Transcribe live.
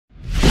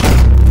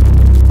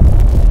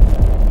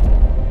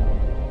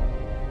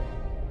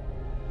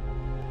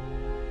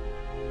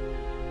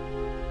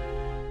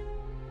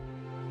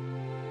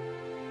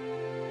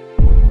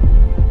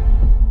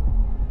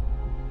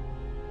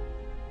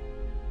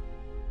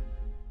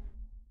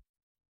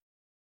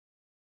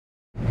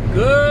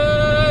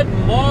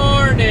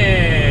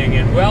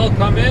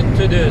come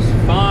into this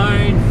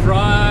fine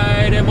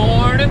Friday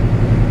morning.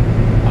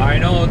 I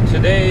know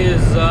today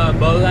is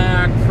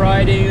Black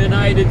Friday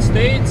United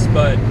States,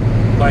 but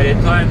by the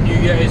time you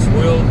guys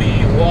will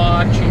be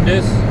watching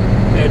this,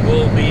 it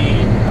will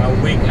be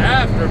a week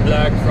after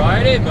Black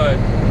Friday. But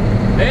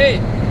hey,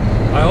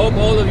 I hope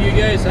all of you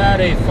guys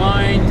had a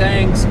fine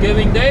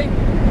Thanksgiving Day,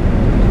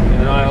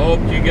 and I hope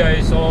you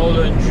guys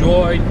all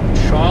enjoyed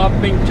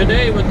shopping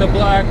today with the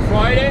Black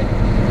Friday.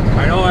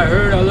 I know I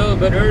heard a little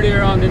bit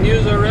earlier on the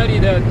news already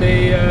that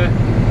they are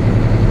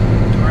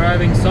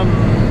having some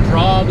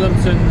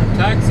problems in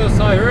Texas.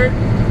 I heard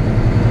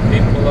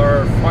people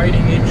are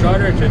fighting each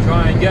other to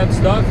try and get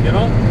stuff, you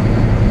know.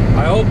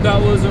 I hope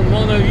that wasn't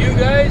one of you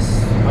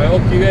guys. I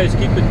hope you guys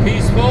keep it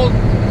peaceful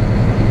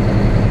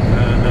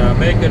and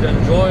make it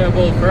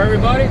enjoyable for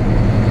everybody.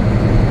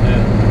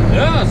 And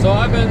yeah, so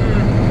I've been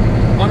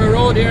on the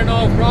road here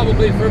now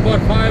probably for about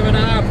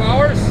 5.5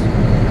 hours.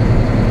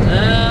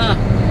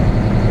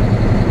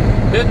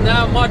 Didn't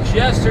have much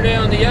yesterday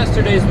on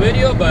yesterday's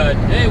video, but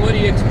hey, what do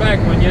you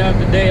expect when you have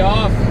the day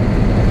off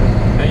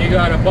and you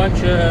got a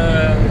bunch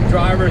of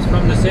drivers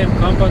from the same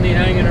company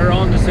hanging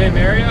around the same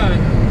area,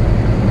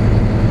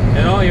 and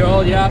you know, you're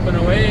all yapping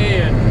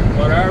away and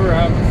whatever,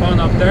 having fun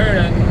up there,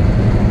 and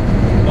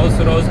most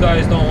of those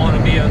guys don't want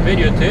to be on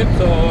videotape,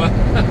 so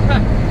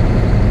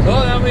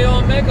so then we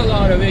don't make a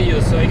lot of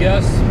videos, I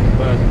guess.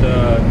 But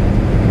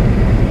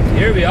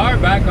here we are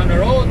back on the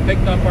road.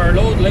 Picked up our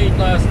load late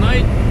last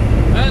night,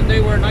 and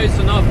they were nice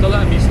enough to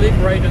let me sleep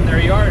right in their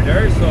yard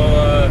there.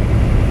 So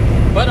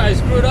but I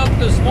screwed up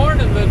this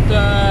morning with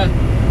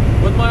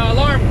my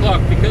alarm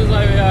clock, because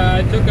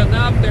I took a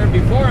nap there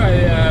before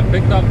I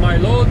picked up my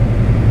load.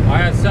 I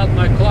had set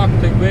my clock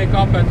to wake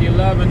up at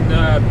 11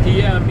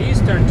 p.m.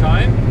 Eastern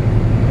time,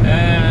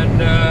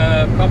 and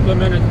a couple of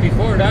minutes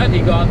before that he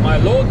got my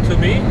load to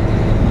me,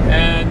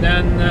 and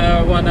then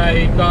when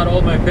I got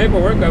all my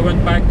paperwork I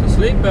went back to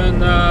sleep,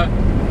 and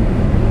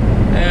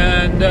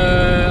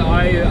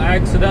I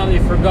accidentally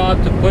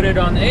forgot to put it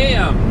on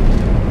AM.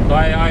 So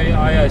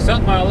I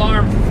set my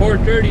alarm for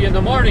 4:30 in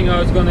the morning. I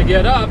was going to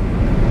get up,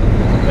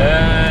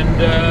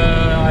 and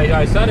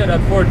I set it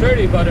at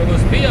 4:30, but it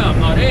was PM,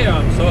 not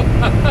AM. So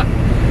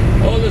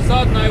all of a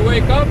sudden I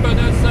wake up and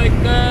it's like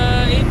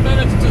 8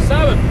 minutes to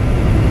 7.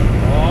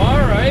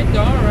 Alright,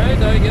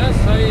 I guess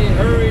I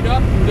hurried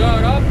up and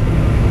got up,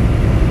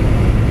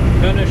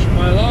 finished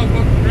my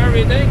logbook and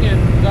everything,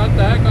 and got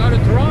the heck out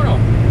of Toronto.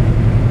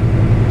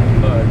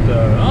 But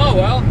oh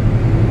well,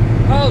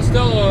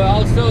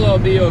 I'll still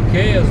be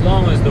okay as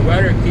long as the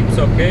weather keeps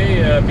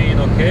okay, being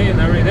okay and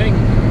everything.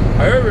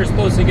 I heard we're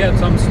supposed to get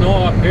some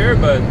snow up here,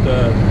 but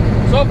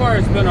so far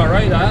it's been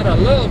alright. I had a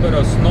little bit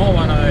of snow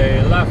when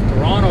I left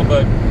Toronto,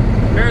 but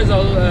there's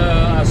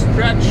a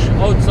stretch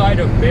outside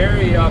of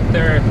Barrie up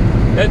there.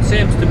 It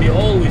seems to be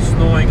always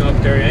snowing up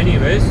there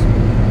anyways.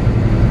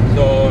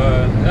 So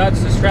that's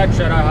the stretch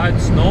that I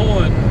had snow,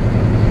 and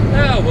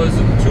yeah, it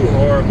wasn't too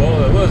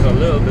horrible. It was a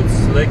little bit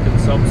slick in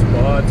some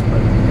spots,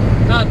 but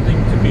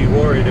nothing to be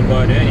worried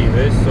about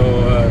anyways. So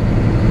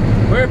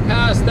we're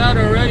past that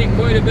already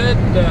quite a bit.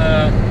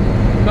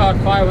 About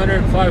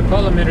 505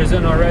 kilometers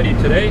in already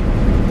today,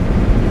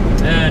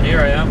 and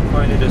here I am,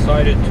 finally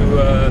decided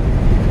to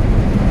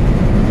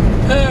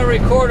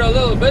record a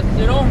little bit,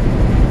 you know,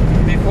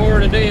 before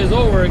the day is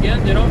over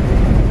again, you know.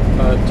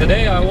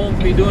 Today I won't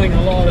be doing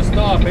a lot of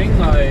stopping.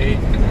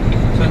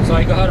 Since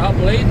I got up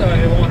late,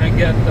 I want to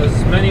get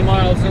as many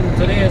miles in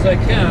today as I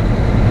can,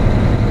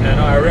 and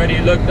I already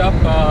looked up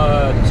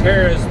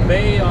Terrace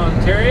Bay,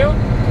 Ontario.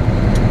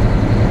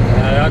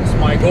 That's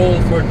my goal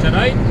for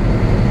tonight,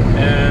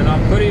 and I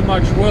pretty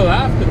much will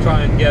have to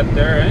try and get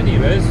there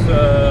anyways,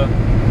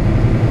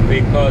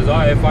 because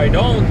if I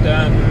don't,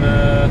 then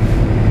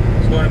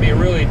it's going to be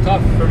really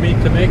tough for me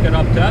to make it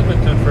up to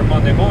Edmonton for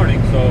Monday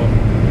morning. So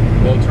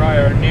we'll try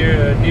our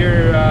near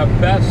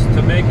best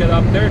to make it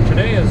up there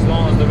today, as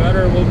long as the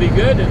weather will be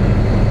good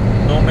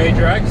and no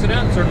major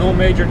accidents or no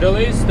major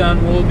delays,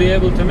 then we'll be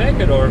able to make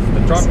it. Or if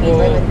the truck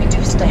will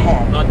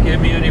not give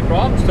me any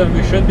problems, then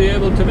we should be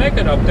able to make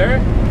it up there.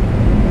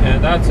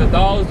 And that's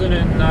 1,000,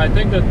 and I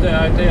think that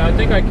I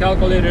think I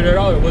calculated it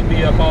out. It would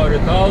be about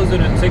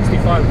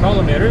 1,065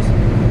 kilometers.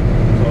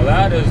 So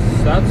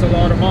that's a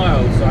lot of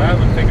miles. I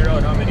haven't figured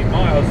out how many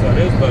miles that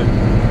is, but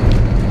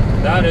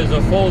that is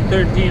a full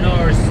 13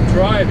 hours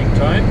driving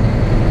time.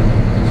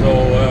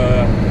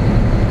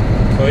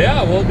 So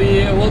yeah, we'll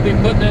be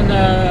putting in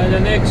the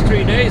next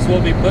 3 days.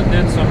 We'll be putting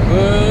in some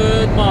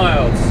good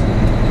miles.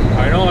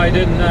 I know I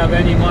didn't have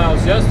any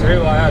miles yesterday.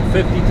 Well, I had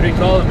 53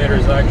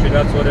 kilometers actually.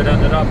 That's what it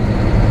ended up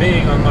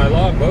being on my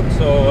logbook.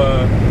 So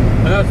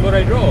and that's what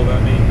I drove. I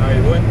mean, I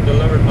went and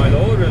delivered my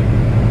load and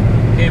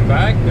came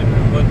back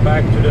and went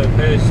back to the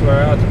place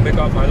where I had to pick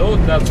up my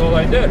load. That's all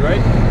I did,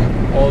 right?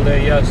 All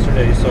day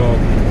yesterday. So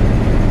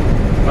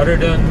other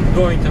than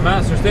going to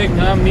Master Steak and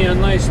having me a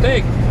nice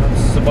steak,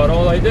 that's about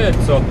all I did.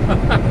 So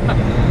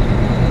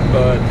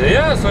but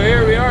yeah, so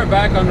here we are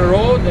back on the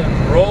road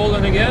and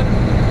rolling again.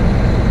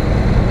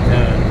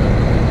 And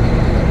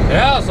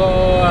yeah, so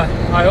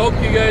I hope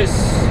you guys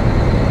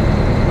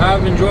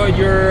have enjoyed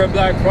your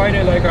Black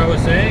Friday, like I was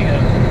saying.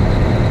 And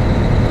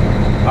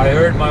I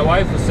heard my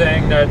wife was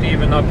saying that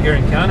even up here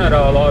in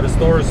Canada, a lot of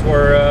stores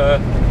were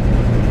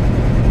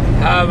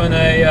having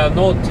a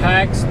no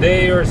tax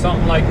day or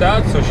something like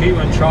that, so she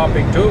went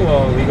shopping too.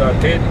 Well, we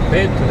got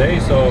paid today,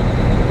 so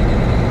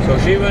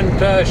she went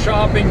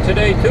shopping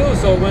today too.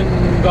 So went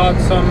and got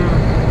some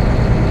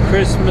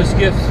Christmas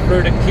gifts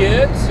for the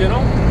kids, you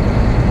know.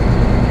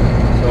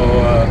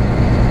 So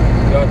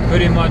got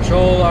pretty much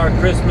all our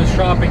Christmas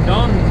shopping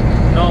done.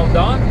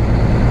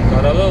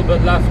 Got a little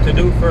bit left to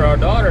do for our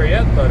daughter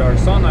yet, but our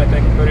son, I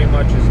think, pretty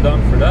much is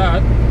done for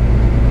that.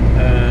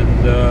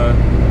 And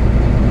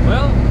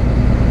well,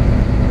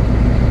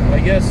 I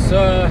guess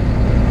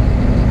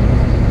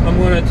I'm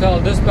going to tell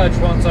dispatch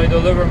once I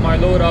deliver my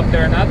load up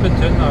there in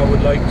Edmonton, I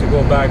would like to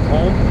go back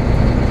home.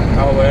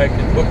 That way I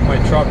can book my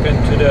truck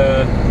into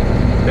the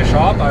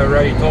shop. I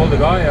already told the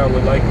guy I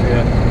would like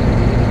to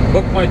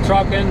book my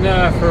truck in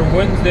for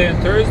Wednesday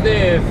and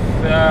Thursday. If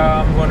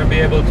I'm going to be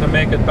able to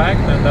make it back,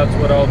 then that's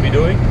what I'll be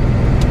doing.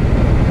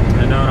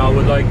 And then I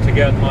would like to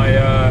get my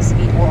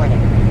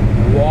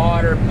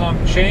water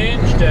pump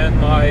changed, and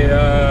my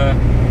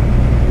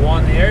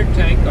one air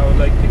tank, I would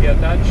like to get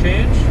that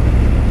changed.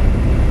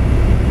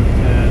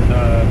 And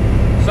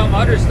some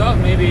other stuff,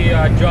 maybe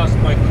adjust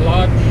my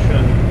clutch,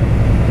 and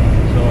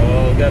so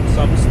I'll get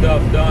some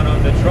stuff done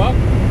on the truck.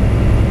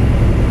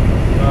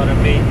 Gotta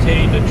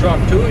maintain the truck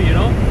too, you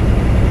know.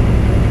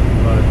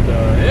 But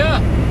yeah,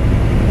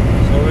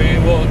 so we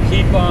will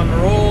keep on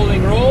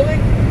rolling.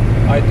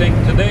 I think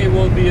today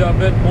will be a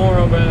bit more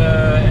of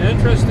an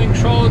interesting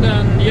show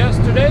than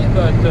yesterday,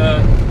 but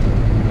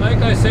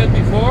like I said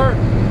before,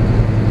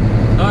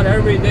 not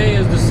every day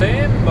is the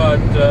same, but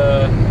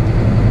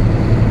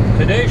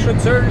today should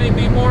certainly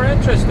be more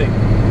interesting.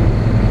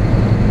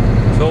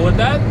 So with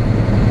that,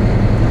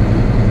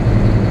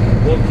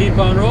 we'll keep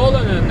on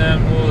rolling, and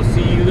then we'll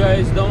see you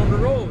guys down the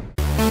road.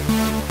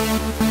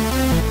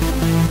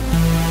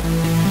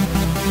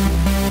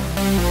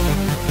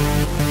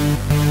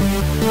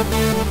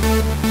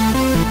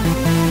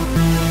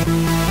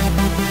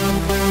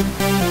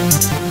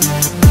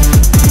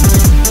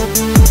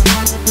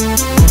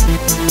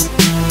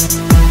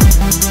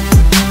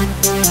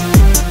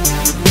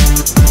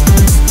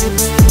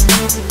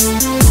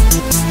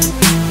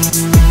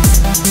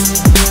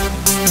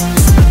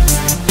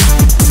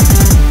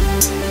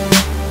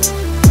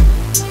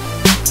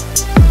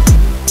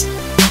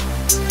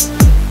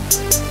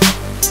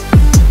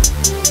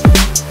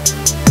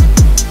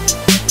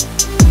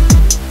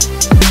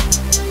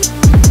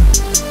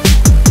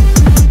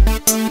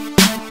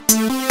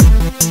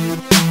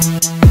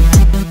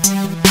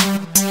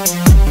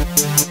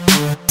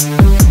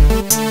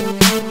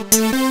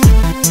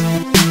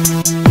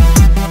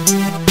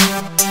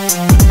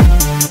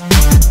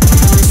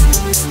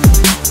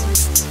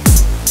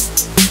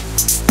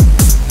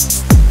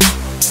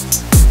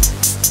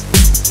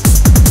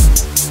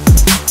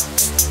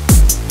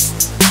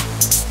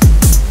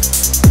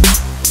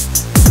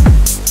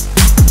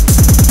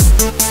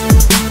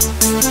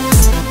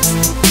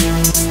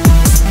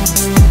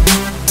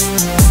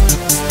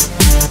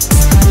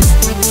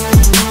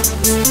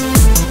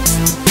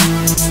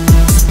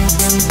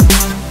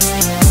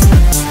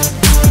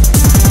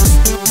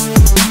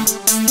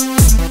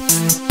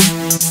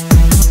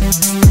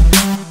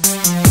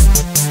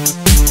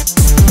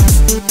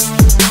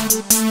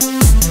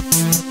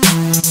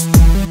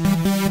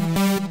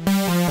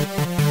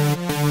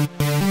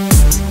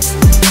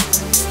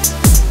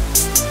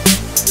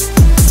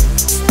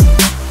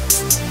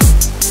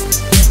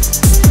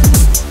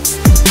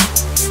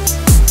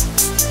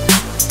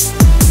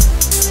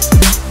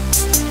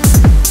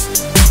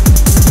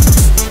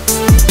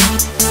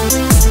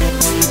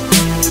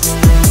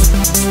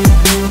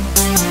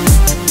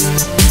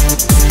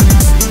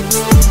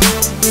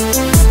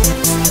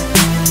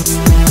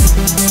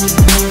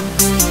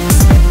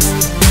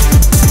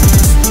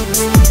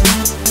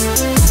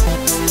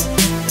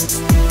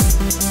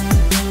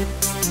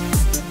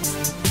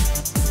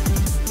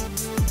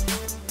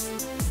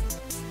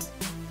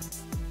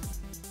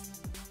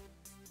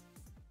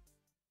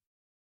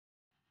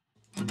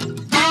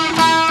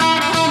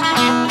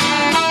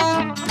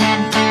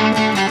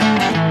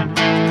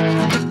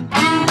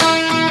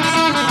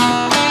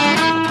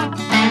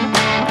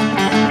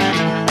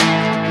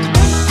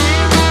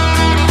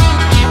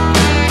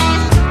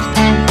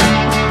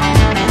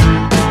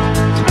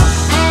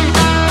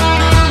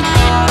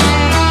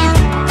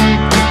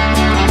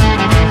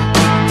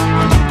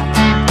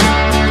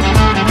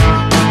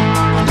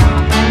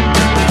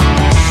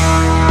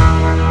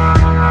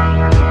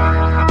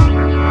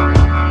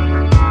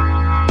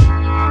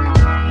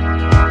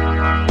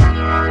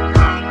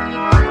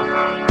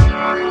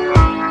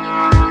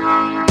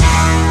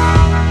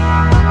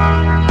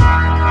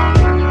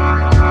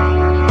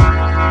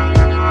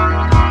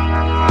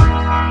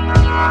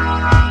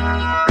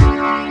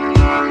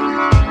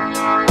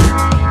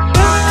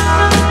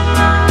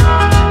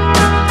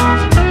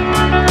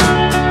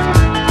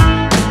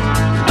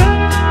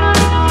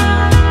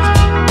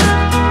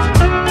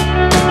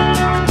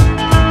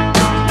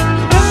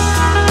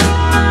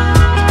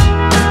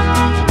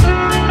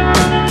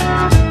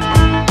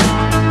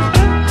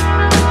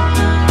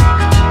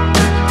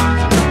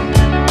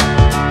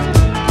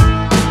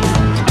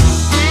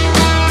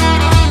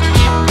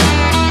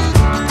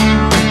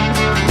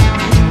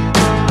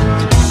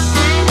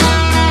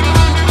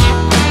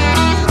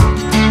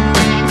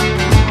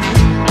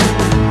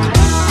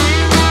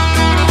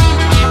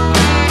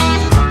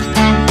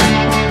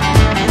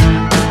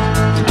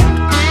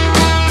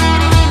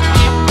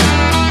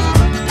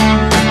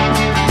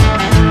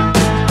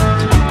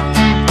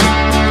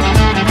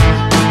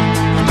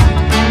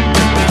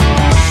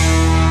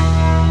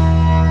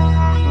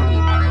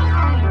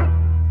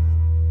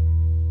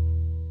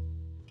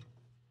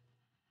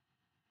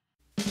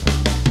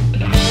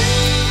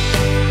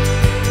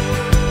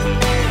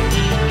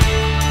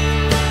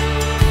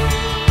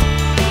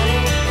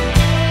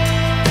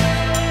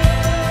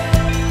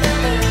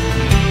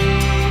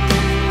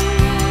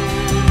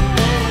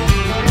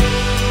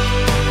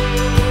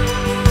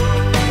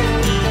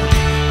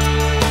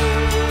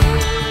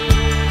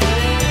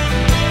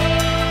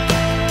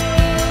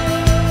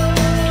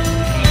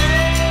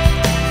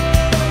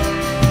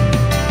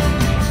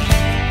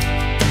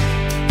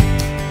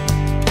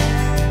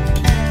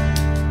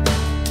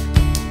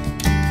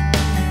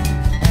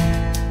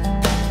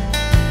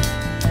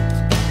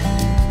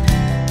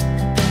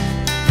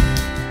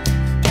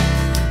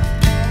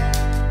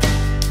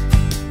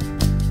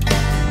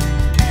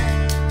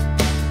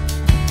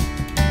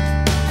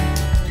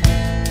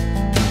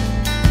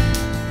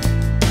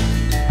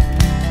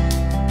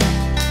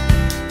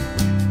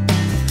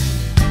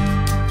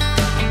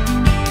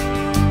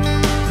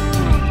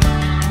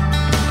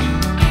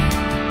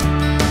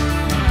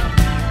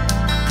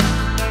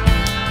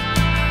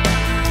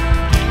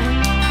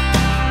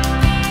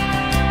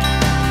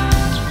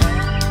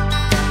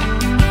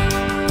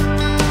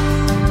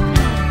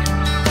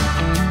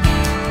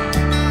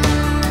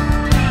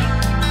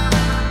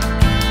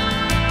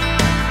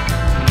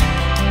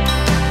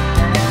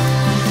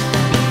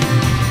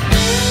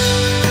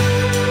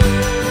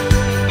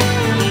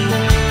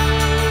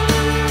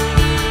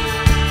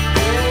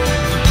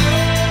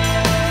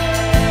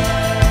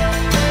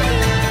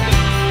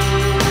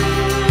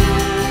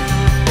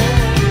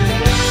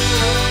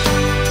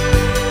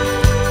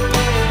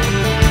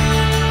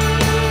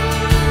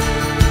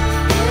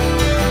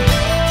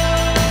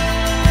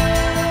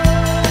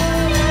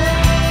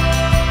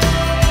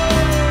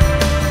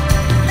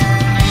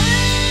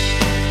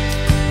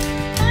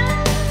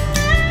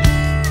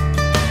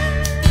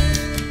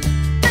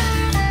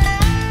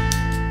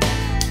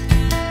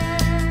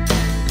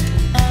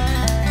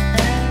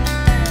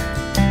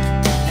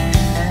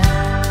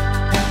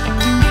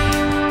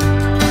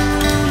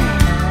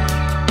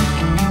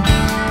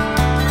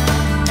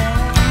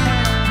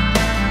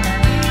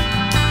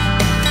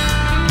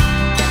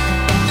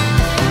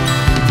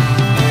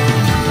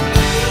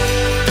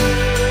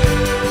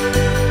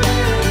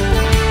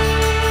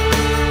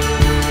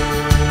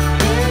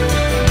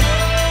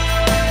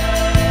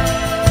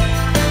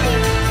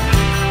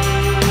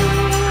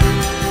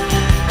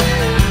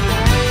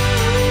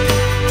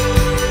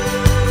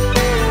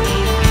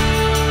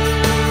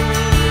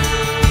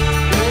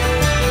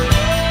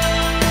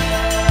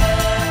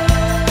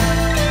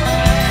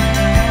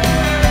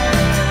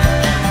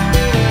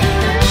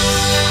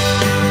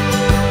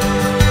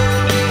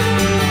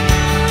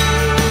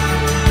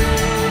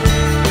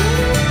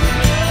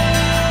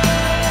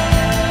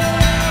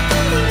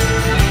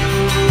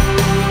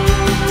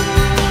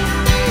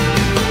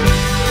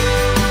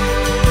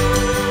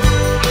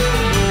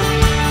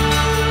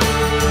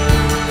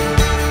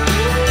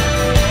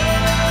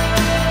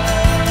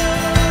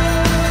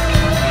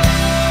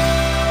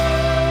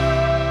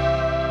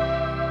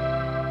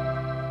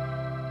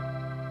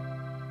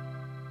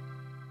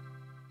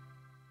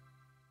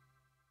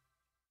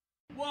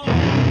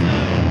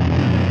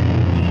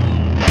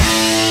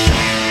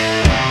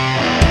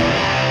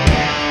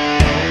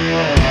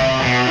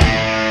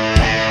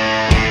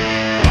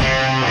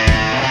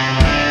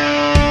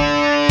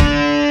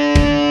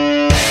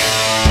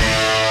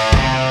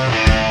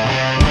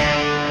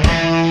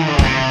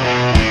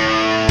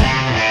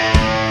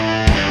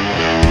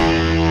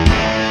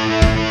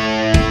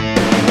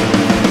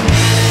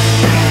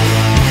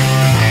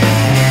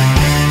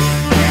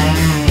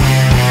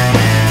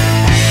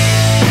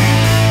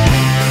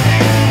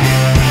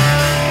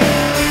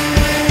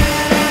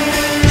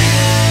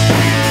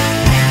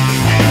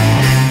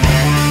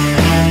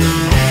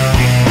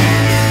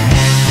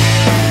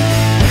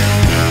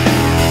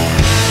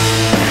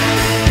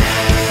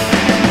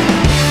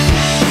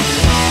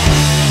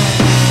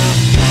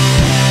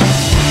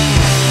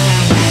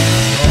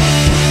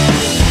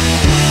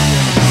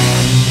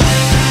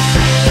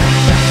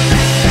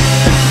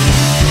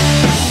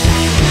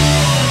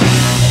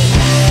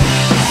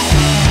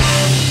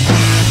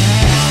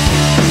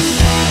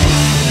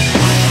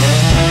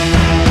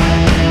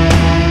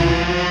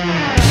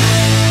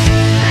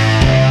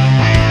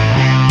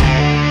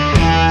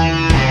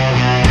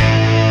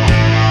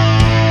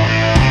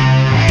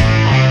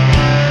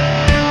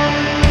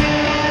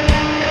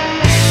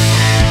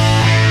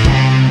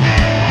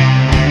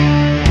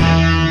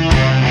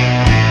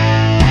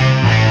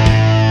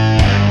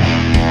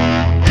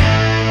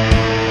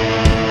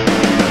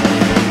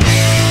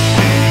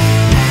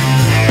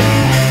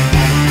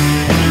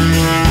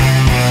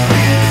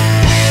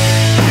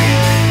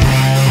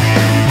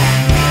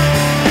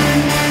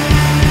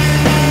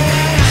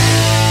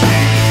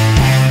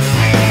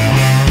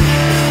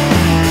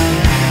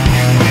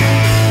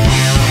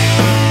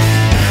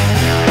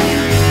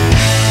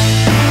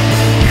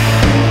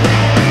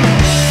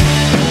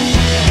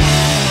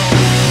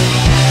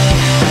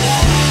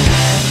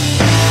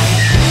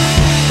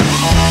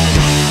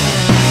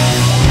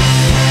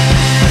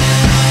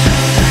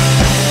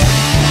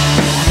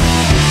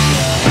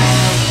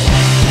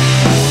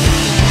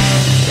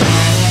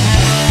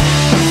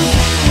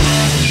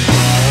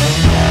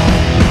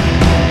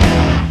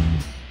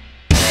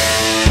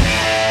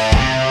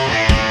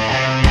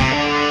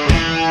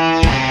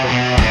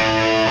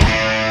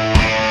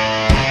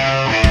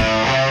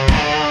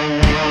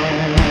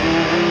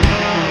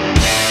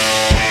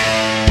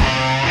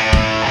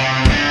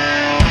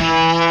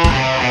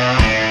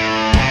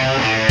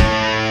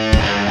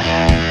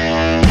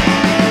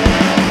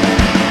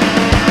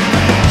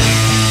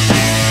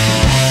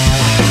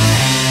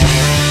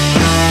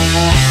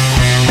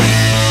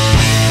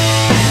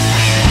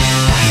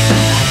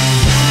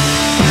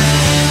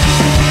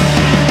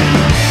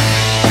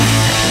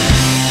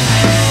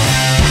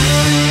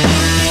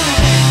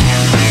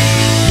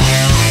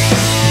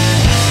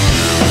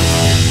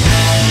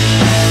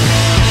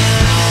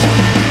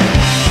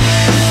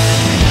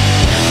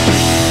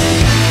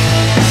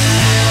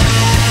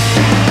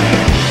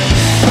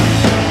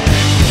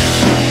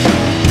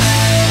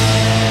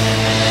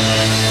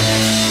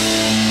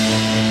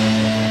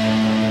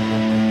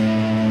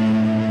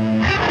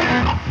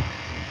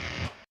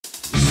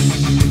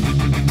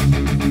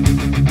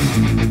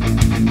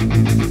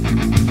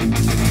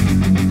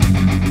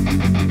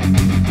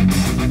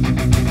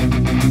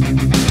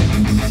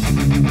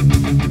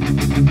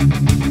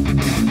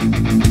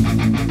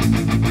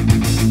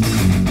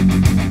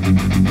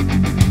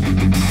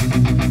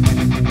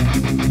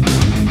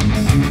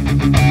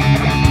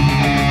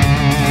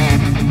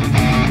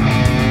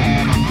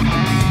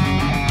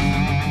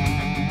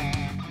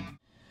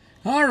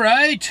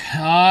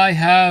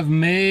 have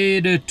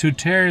made it to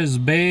Terrace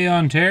Bay,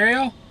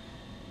 Ontario.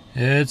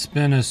 It's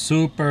been a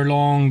super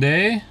long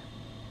day.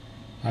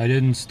 I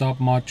didn't stop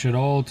much at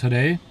all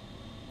today.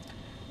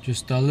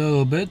 Just a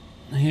little bit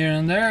here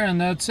and there, and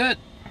that's it.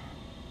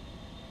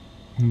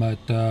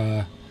 But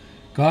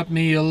got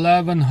me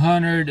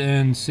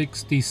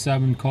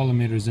 1167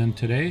 kilometers in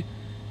today.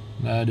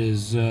 That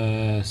is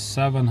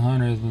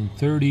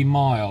 730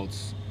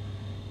 miles.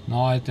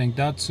 Now I think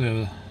that's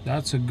a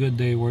good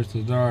day worth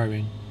of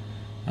driving.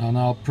 And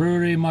I'll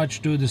pretty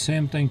much do the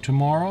same thing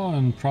tomorrow,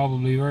 and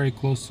probably very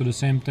close to the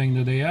same thing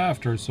the day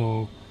after.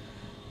 So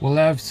we'll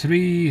have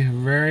 3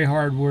 very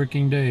hard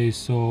working days.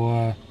 So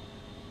I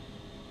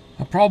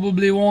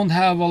probably won't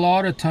have a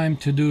lot of time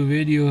to do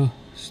video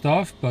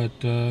stuff, but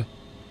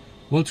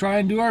we'll try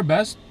and do our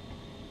best.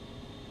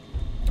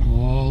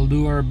 We'll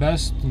do our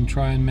best and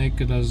try and make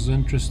it as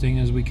interesting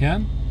as we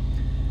can.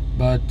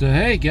 But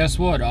hey, guess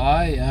what?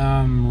 I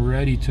am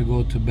ready to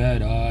go to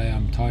bed. I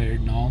am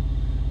tired now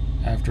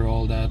after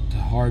all that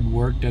hard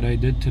work that I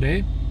did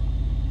today.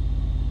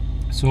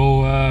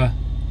 So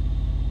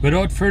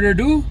without further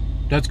ado,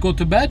 let's go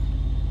to bed,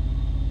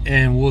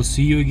 and we'll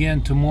see you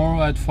again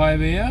tomorrow at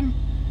 5 a.m.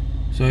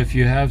 So if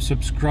you have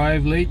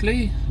subscribed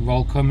lately,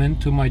 welcome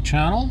into my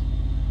channel,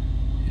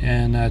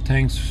 and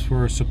thanks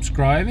for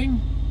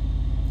subscribing.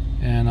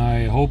 And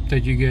I hope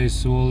that you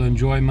guys will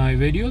enjoy my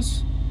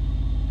videos,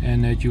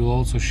 and that you'll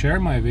also share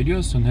my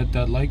videos and hit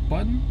that like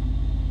button.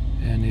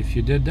 And if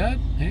you did that,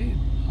 hey,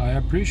 I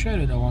appreciate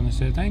it. I want to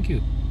say thank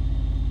you.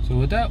 So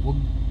with that, we'll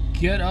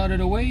get out of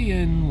the way,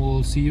 and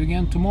we'll see you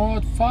again tomorrow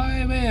at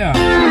 5 a.m.